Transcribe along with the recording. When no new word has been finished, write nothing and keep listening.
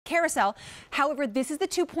Carousel. However, this is the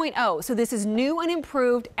 2.0, so this is new and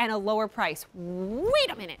improved and a lower price.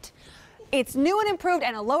 Wait a minute. It's new and improved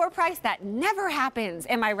and a lower price. That never happens.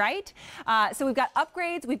 Am I right? So we've got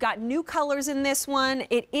upgrades. We've got new colors in this one.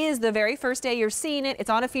 It is the very first day you're seeing it. It's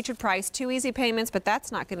on a featured price, 2 easy payments, but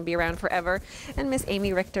that's not going to be around forever. And Miss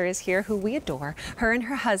Amy Richter is here, who we adore. Her and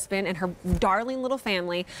her husband and her darling little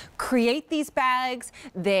family create these bags.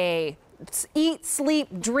 They eat, sleep,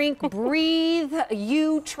 drink, breathe,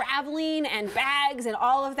 you traveling and bags and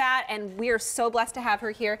all of that. And we are so blessed to have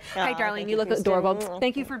her here. Hi, darling. You look adorable.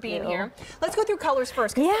 Thank you for being here. Let's go through colors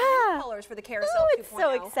first. Yeah. Colors for the Carousel 2.0. It's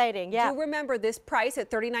so exciting. Yeah. Do remember this price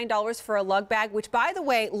at $39 for a Lug bag, which, by the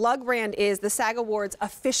way, Lug brand is the SAG Awards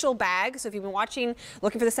official bag. So if you've been watching,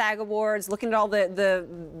 looking for the SAG Awards, looking at all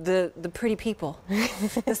the pretty people,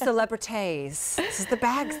 the celebrities, this is the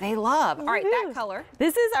bags they love. All right, that color.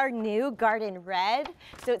 This is our new garden red.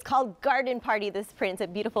 So it's called Garden Party, this print. It's a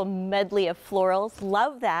beautiful medley of florals.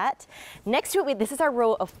 Love that. Next to it, this is our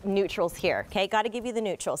row of neutrals here. Okay, got to give you the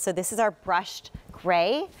neutrals. So this is our brushed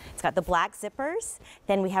gray. It's got the black zippers.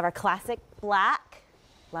 Then we have our classic black.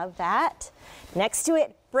 Love that. Next to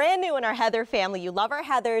it, brand new in our Heather family. You love our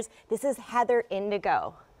Heathers. This is Heather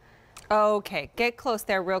Indigo. Okay, get close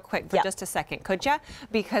there real quick for just a second, could ya?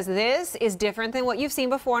 Because this is different than what you've seen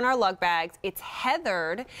before in our Lug bags. It's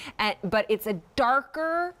heathered, but it's a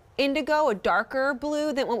darker indigo, a darker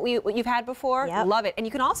blue than what you've had before. Love it. And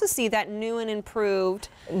you can also see that new and improved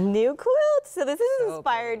new quilt. So this is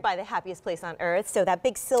inspired by the happiest place on earth. So that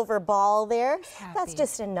big silver ball there, that's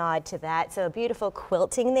just a nod to that. So beautiful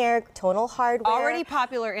quilting there, tonal hardware. Already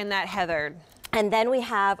popular in that heathered. And then we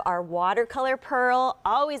have our watercolor pearl,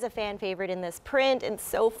 always a fan favorite in this print, and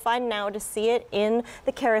so fun now to see it in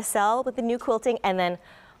the Carousel with the new quilting. And then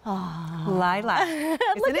lilac.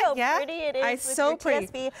 Look how pretty it is. So pretty.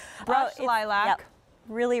 TSB. Brushed lilac. Yep.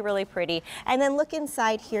 Really, really pretty. And then look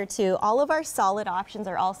inside here too. All of our solid options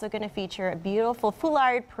are also going to feature a beautiful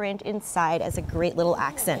foulard print inside as a great little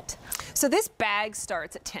accent. So this bag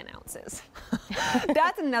starts at 10 ounces.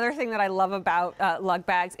 That's another thing that I love about Lug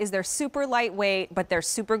bags is they're super lightweight, but they're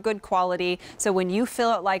super good quality. So when you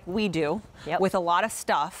fill it like we do with a lot of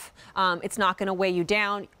stuff, it's not going to weigh you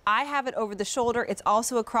down. I have it over the shoulder. It's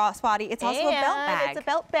also a crossbody. It's also a belt bag. It's a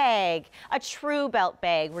belt bag, a true belt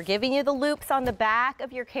bag. We're giving you the loops on the back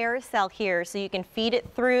of your Carousel here so you can feed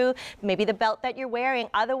it through maybe the belt that you're wearing.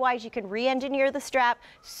 Otherwise, you can re-engineer the strap.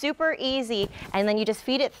 Super easy. And then you just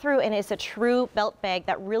feed it through, and it's a true belt bag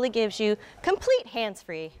that really gives you complete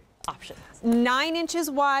hands-free options. 9 inches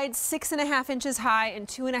wide, 6.5 inches high, and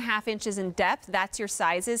 2.5 inches in depth. That's your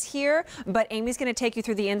sizes here. But Amy's going to take you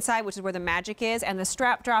through the inside, which is where the magic is. And the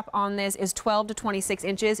strap drop on this is 12 to 26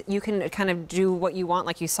 inches. You can kind of do what you want,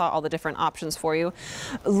 like you saw all the different options for you.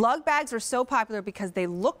 Lug bags are so popular because they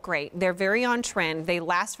look great. They're very on trend. They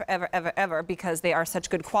last forever, ever, ever because they are such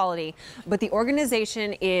good quality. But the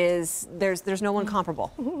organization is, there's no one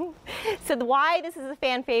comparable. So why this is a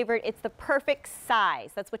fan favorite, it's the perfect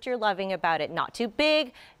size. That's what you're loving about it. Not too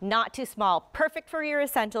big, not too small. Perfect for your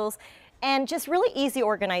essentials. And just really easy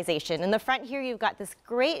organization. In the front here, you've got this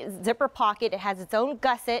great zipper pocket. It has its own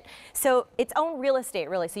gusset, so its own real estate,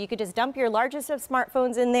 really. So you could just dump your largest of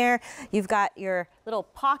smartphones in there. You've got your little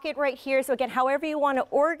pocket right here. So again, however you want to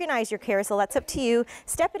organize your Carousel, that's up to you.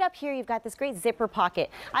 Step it up here, you've got this great zipper pocket.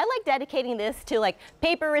 I like dedicating this to like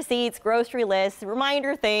paper receipts, grocery lists,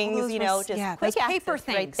 reminder things, you know, just quick paper access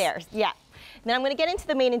things right there. Yeah. Then I'm going to get into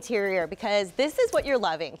the main interior because this is what you're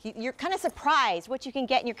loving. You're kind of surprised what you can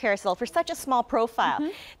get in your Carousel for such a small profile.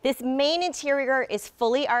 This main interior is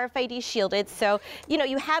fully RFID shielded, so you know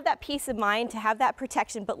you have that peace of mind to have that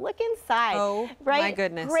protection. But look inside. Oh, right? My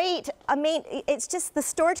goodness. Great. It's just the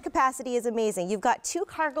storage capacity is amazing. You've got 2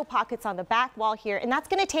 cargo pockets on the back wall here, and that's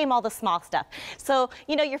going to tame all the small stuff. So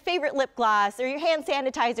you know your favorite lip gloss or your hand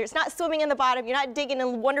sanitizer. It's not swimming in the bottom. You're not digging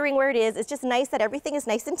and wondering where it is. It's just nice that everything is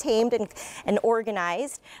nice and tamed and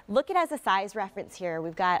organized. Look at it as a size reference here.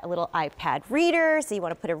 We've got a little iPad reader, so you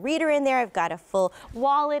want to put a reader in there. I've got a full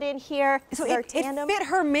wallet in here. So it fit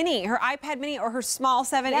her mini, her iPad mini, or her small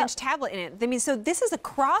 7-inch tablet in it. I mean, so this is a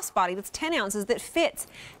crossbody that's 10 ounces that fits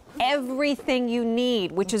everything you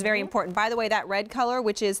need, which is very important. By the way, that red color,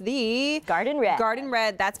 which is the Garden Red. Garden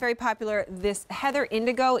Red, that's very popular. This Heather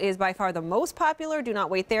Indigo is by far the most popular. Do not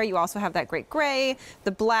wait there. You also have that great gray,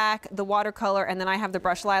 the black, the watercolor, and then I have the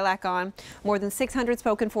brushed lilac on. More than 600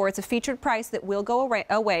 spoken for. It's a featured price that will go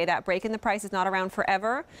away. That break in the price is not around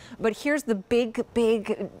forever. But here's the big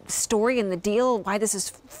story and the deal why this is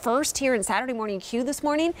first here in Saturday Morning Q this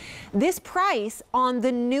morning. This price on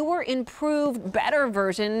the newer, improved, better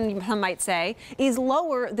version version, some might say, is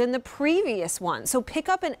lower than the previous one. So pick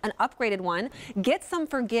up an upgraded one, get some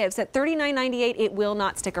for gifts. At $39.98, it will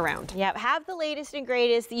not stick around. Yep, have the latest and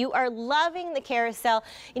greatest. You are loving the Carousel.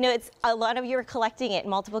 You know, it's a lot of you are collecting it in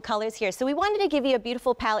multiple colors here. So we wanted to give you a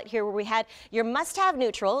beautiful palette here where we had your must-have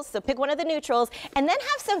neutrals. So pick one of the neutrals and then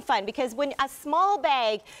have some fun, because when a small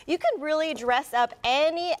bag, you can really dress up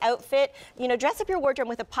any outfit. You know, dress up your wardrobe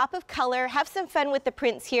with a pop of color. Have some fun with the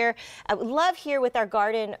prints here. I love here with our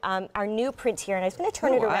garden, our new print here, and I'm going to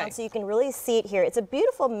turn it around so you can really see it here. It's a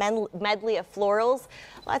beautiful medley of florals,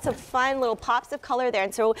 lots of fun little pops of color there.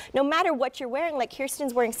 And so no matter what you're wearing, like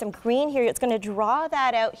Kirsten's wearing some green here, it's going to draw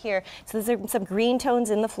that out here. So there's some green tones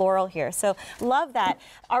in the floral here. So love that.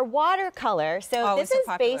 Our watercolor, so this is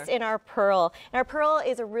based in our pearl. And our pearl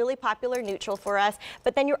is a really popular neutral for us,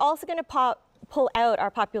 but then you're also going to pull out our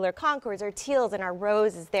popular Concords, our teals, and our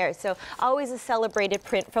roses there. So always a celebrated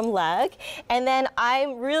print from Lug. And then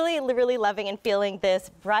I'm really, really loving and feeling this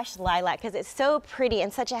brushed lilac, because it's so pretty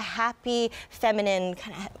and such a happy, feminine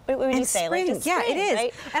kind of, what would you say? Spring. Like just yeah, spring, it is.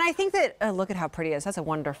 right? And I think that, look at how pretty it is. That's a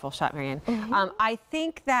wonderful shot, Marianne. I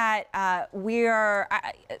think that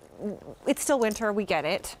it's still winter, we get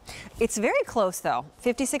it. It's very close though.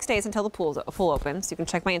 56 days until the pool opens. You can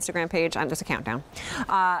check my Instagram page. I'm just a countdown.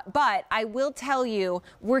 But I will tell you,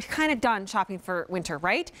 we're kind of done shopping for winter,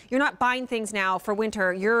 right? You're not buying things now for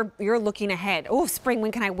winter. You're looking ahead. Oh, spring,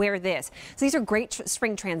 when can I wear this? So these are great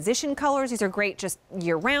spring transition colors. These are great just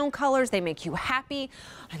year-round colors. They make you happy.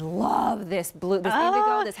 I love this blue, this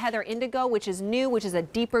indigo, this heather indigo, which is new, which is a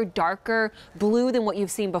deeper, darker blue than what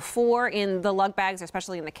you've seen before in the Lug bags,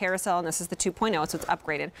 especially in the Carousel, and this is the 2.0, so it's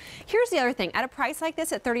upgraded. Here's the other thing. At a price like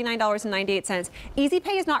this, at $39.98, Easy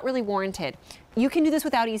Pay is not really warranted. You can do this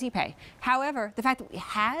without Easy Pay. However, the fact that it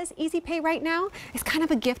has Easy Pay right now is kind of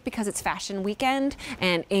a gift, because it's fashion weekend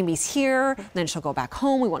and Amy's here, then she'll go back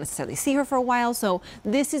home. We won't necessarily see her for a while. So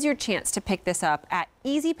this is your chance to pick this up at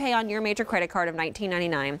Easy Pay on your major credit card of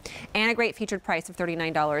 $19.99 and a great featured price of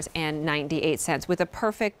 $39.98 with a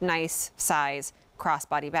perfect, nice size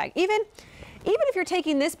crossbody bag. Even if you're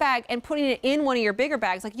taking this bag and putting it in one of your bigger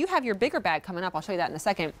bags, like you have your bigger bag coming up, I'll show you that in a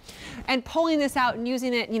second, and pulling this out and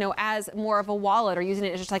using it, you know, as more of a wallet, or using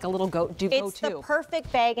it as just like a little go-to. It's the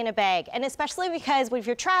perfect bag in a bag, and especially because if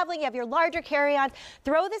you're traveling, you have your larger carry-on,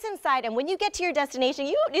 throw this inside, and when you get to your destination,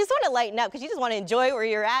 you just want to lighten up, because you just want to enjoy where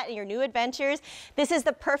you're at and your new adventures. This is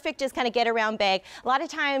the perfect just kind of get-around bag. A lot of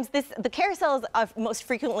times, the Carousel is a most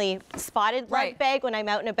frequently spotted Lug bag when I'm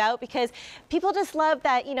out and about, because people just love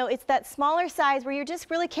that, you know, it's that smaller size where you're just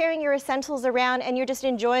really carrying your essentials around and you're just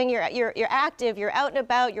enjoying you're active, you're out and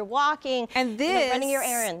about, you're walking, and this running your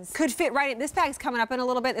errands. Could fit right in. This bag's coming up in a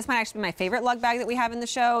little bit. This might actually be my favorite Lug bag that we have in the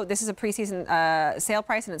show. This is a preseason sale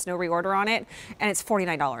price, and it's no reorder on it, and it's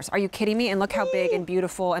 $49. Are you kidding me? And look how big and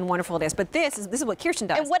beautiful and wonderful it is. But this is what Kirsten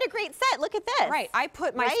does. And what a great set. Look at this. Right. I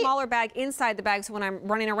put my smaller bag inside the bag, so when I'm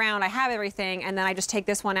running around, I have everything, and then I just take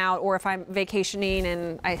this one out, or if I'm vacationing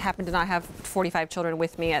and I happen to not have 45 children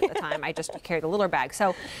with me at the time, I just carry the littler bag.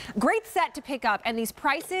 So great set to pick up, and these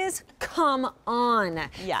prices, come on.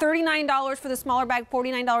 Yeah. $39 for the smaller bag,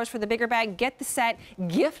 $49 for the bigger bag. Get the set,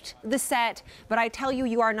 gift the set, but I tell you,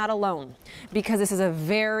 you are not alone, because this is a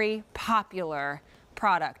very popular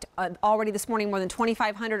product. Already this morning, more than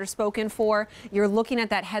 2,500 are spoken for. You're looking at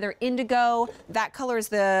that heather indigo. That color is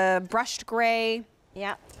the brushed gray.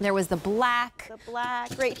 Yeah. There was the black. The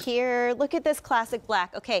black right here. Look at this classic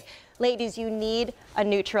black. Okay, ladies, you need a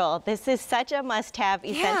neutral. This is such a must-have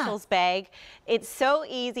essentials bag. It's so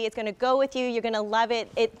easy. It's going to go with you. You're going to love it.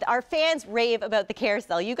 Our fans rave about the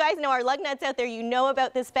Carousel. You guys know, our lug nuts out there, you know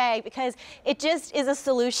about this bag, because it just is a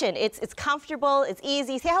solution. It's comfortable. It's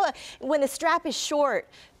easy. See how when the strap is short,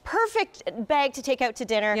 perfect bag to take out to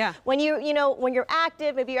dinner. Yeah. When when you're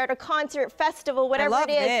active, maybe you're at a concert, festival, whatever it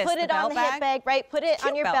is, put it on the hip bag, right? Put it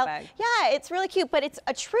on your belt. Yeah, it's really cute, but it's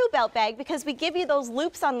a true belt bag, because we give you those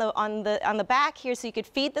loops on the back here, so you could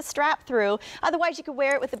feed the strap through. Otherwise, you could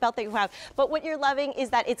wear it with the belt that you have. But what you're loving is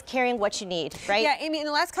that it's carrying what you need, right? Yeah, Amy, in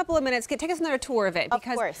the last couple of minutes, take us another tour of it,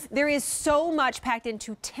 because there is so much packed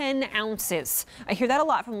into 10 ounces. I hear that a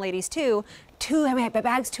lot from ladies too. Too heavy,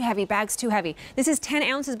 bags too heavy, bags too heavy. This is 10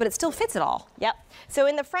 ounces, but it still fits it all. Yep. So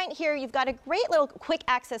in the front here, you've got a great little quick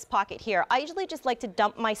access pocket here. I usually just like to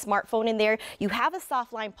dump my smartphone in there. You have a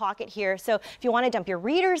soft line pocket here. So if you want to dump your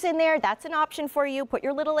readers in there, that's an option for you. Put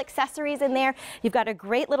your little accessories in there. You've got a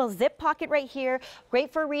great little zip pocket right here.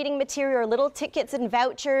 Great for reading material, little tickets and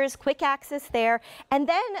vouchers, quick access there. And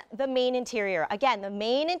then the main interior. Again, the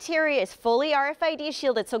main interior is fully RFID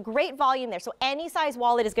shielded, so great volume there. So any size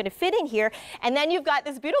wallet is going to fit in here. And then you've got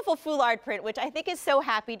this beautiful foulard print, which I think is so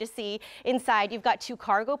happy to see inside. You've got 2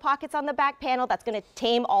 cargo pockets on the back panel. That's going to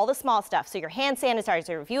tame all the small stuff. So your hand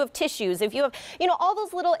sanitizer, if you have tissues, if you have, you know, all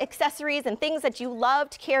those little accessories and things that you love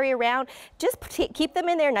to carry around, just keep them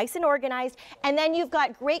in there nice and organized. And then you've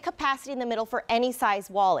got great capacity in the middle for any size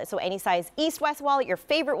wallet. So any size east-west wallet, your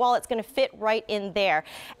favorite wallet's going to fit right in there.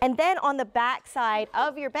 And then on the back side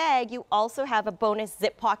of your bag, you also have a bonus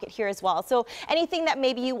zip pocket here as well. So anything that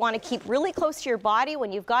maybe you want to keep really close to your body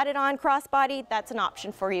when you've got it on crossbody, that's an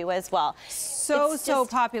option for you as well. So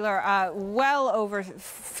popular. Well over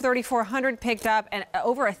 3,400 picked up, and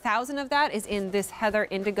over 1,000 of that is in this Heather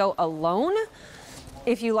Indigo alone.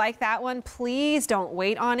 If you like that one, please don't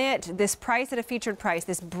wait on it. This price at a featured price,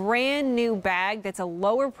 this brand new bag that's a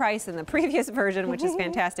lower price than the previous version, which is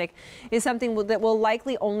fantastic, is something that will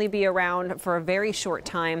likely only be around for a very short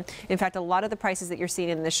time. In fact, a lot of the prices that you're seeing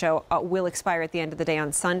in the show will expire at the end of the day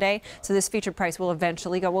on Sunday. So this featured price will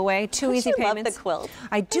eventually go away. Two easy payments. Love the quilt.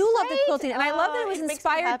 I do love the quilting, and I love that it was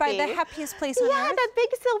inspired by the happiest place on earth. Yeah, that big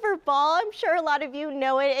silver ball. I'm sure a lot of you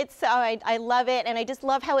know it. It's I love it, and I just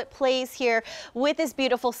love how it plays here with this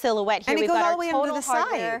beautiful silhouette here. And it We've goes got all our the way total under the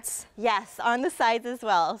hardware. sides. Yes, on the sides as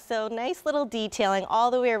well. So nice little detailing all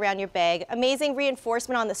the way around your bag. Amazing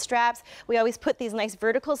reinforcement on the straps. We always put these nice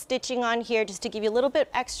vertical stitching on here just to give you a little bit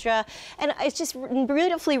extra. And it's just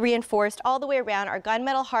beautifully reinforced all the way around. Our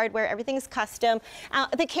gunmetal hardware, everything is custom.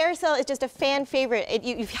 The Carousel is just a fan favorite.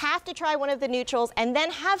 You have to try one of the neutrals and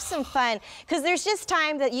then have some fun, because there's just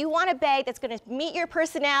time that you want a bag that's going to meet your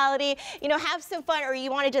personality, you know, have some fun, or you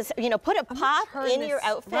want to just, you know, put a pop in your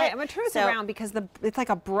outfit. Right, I'm going to turn this around because it's like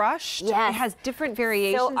a brushed. Yes. It has different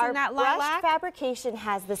variations in that lilac. Our brushed fabrication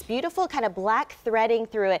has this beautiful kind of black threading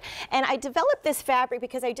through it. And I developed this fabric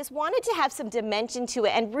because I just wanted to have some dimension to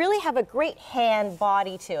it and really have a great hand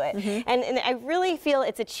body to it. And I really feel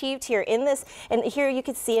it's achieved here in this. And here you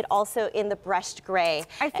can see it also in the brushed gray.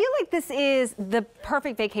 I feel like this is the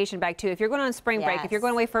perfect vacation bag too. If you're going on spring break, if you're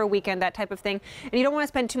going away for a weekend, that type of thing, and you don't want to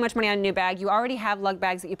spend too much money on a new bag, you already have lug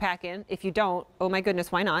bags that you pack in. If you don't, oh my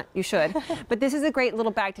goodness, why not? You should. But this is a great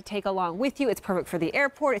little bag to take along with you. It's perfect for the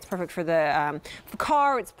airport. It's perfect for the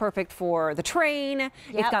car. It's perfect for the train.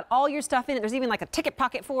 It's got all your stuff in it. There's even like a ticket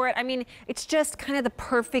pocket for it. I mean, it's just kind of the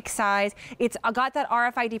perfect size. It's got that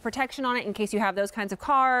RFID protection on it in case you have those kinds of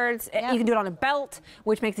cards. You can do it on a belt,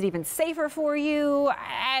 which makes it even safer for you.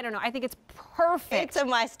 I don't know. I think it's perfect. It's a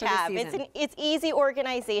must-have. It's easy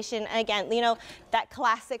organization. And again, you know, that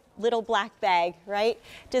classic little black bag, right?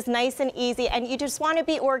 Just nice and easy. And you just want to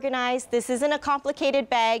be organized. This isn't a complicated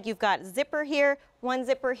bag. You've got zipper here, one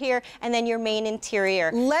zipper here, and then your main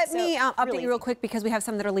interior. Let me update you real quick because we have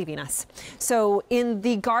some that are leaving us. So in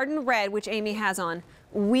the garden red, which Amy has on,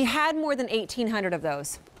 we had more than 1,800 of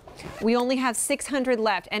those. We only have 600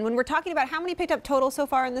 left. And when we're talking about how many picked up total so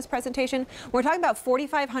far in this presentation, we're talking about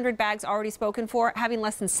 4,500 bags already spoken for. Having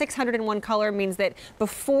less than 601 color means that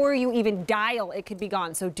before you even dial, it could be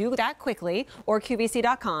gone. So do that quickly, or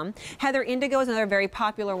QVC.com. Heather Indigo is another very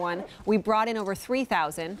popular one. We brought in over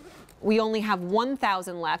 3,000. We only have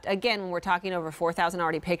 1,000 left. Again, when we're talking over 4,000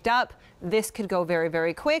 already picked up, this could go very,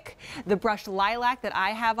 very quick. The brushed lilac that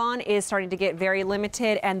I have on is starting to get very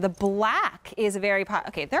limited, and the black is very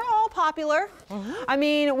okay, they're all popular. I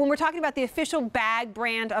mean, when we're talking about the official bag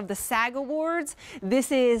brand of the SAG Awards,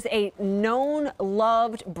 this is a known,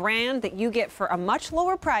 loved brand that you get for a much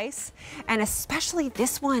lower price, and especially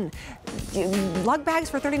this one. Lug bags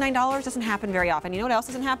for $39 doesn't happen very often. You know what else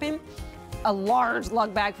doesn't happen? A large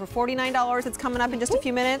lug bag for $49. It's coming up in just a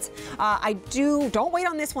few minutes. Don't wait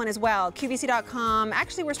on this one as well. QVC.com.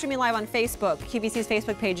 Actually, we're streaming live on Facebook. QVC's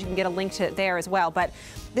Facebook page. You can get a link to it there as well. But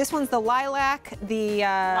this one's the lilac, the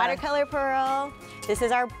watercolor pearl. This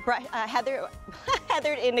is our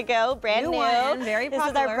Heathered Indigo, brand new. One, very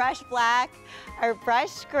popular. This is our brushed black, our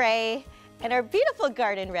brushed gray, and our beautiful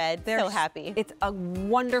garden red. They're so happy. It's a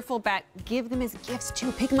wonderful bag. Give them as gifts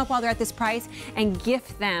too. Pick them up while they're at this price and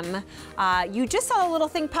gift them. You just saw a little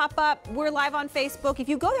thing pop up. We're live on Facebook. If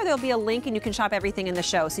you go there, there'll be a link and you can shop everything in the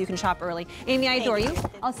show, so you can shop early. Amy, I adore you.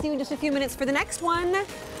 I'll see you in just a few minutes for the next one.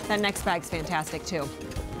 That next bag's fantastic too.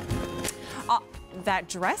 That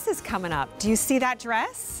dress is coming up. Do you see that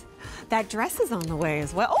dress? That dress is on the way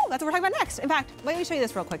as well. Oh, that's what we're talking about next. In fact, let me show you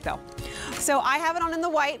this real quick though. So I have it on in the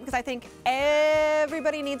white because I think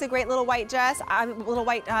everybody needs a great little white dress, little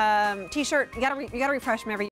white t-shirt. You gotta refresh me every